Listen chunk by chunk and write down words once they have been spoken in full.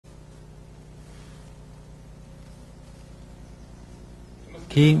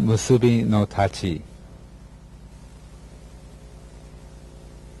No Musubi No Tachi.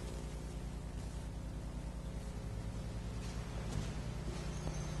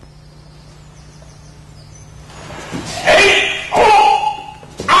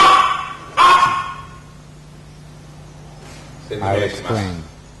 I explain.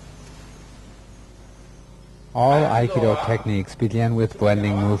 All Aikido techniques begin with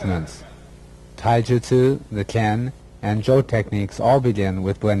blending movements. Taijutsu, the Ken, and Jo techniques all begin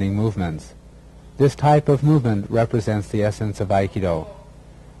with blending movements. This type of movement represents the essence of Aikido.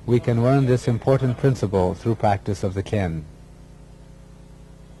 We can learn this important principle through practice of the Ken.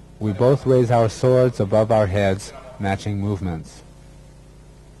 We both raise our swords above our heads, matching movements.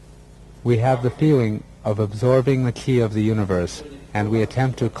 We have the feeling of absorbing the ki of the universe, and we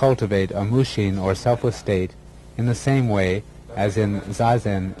attempt to cultivate a mushin or selfless state in the same way as in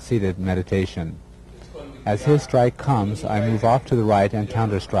zazen seated meditation. As his strike comes, I move off to the right and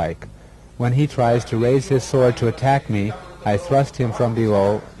counter-strike. When he tries to raise his sword to attack me, I thrust him from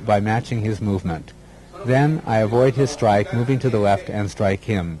below by matching his movement. Then I avoid his strike, moving to the left and strike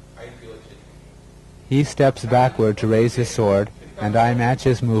him. He steps backward to raise his sword, and I match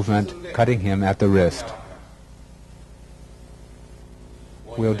his movement, cutting him at the wrist.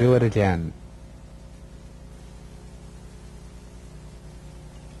 We'll do it again.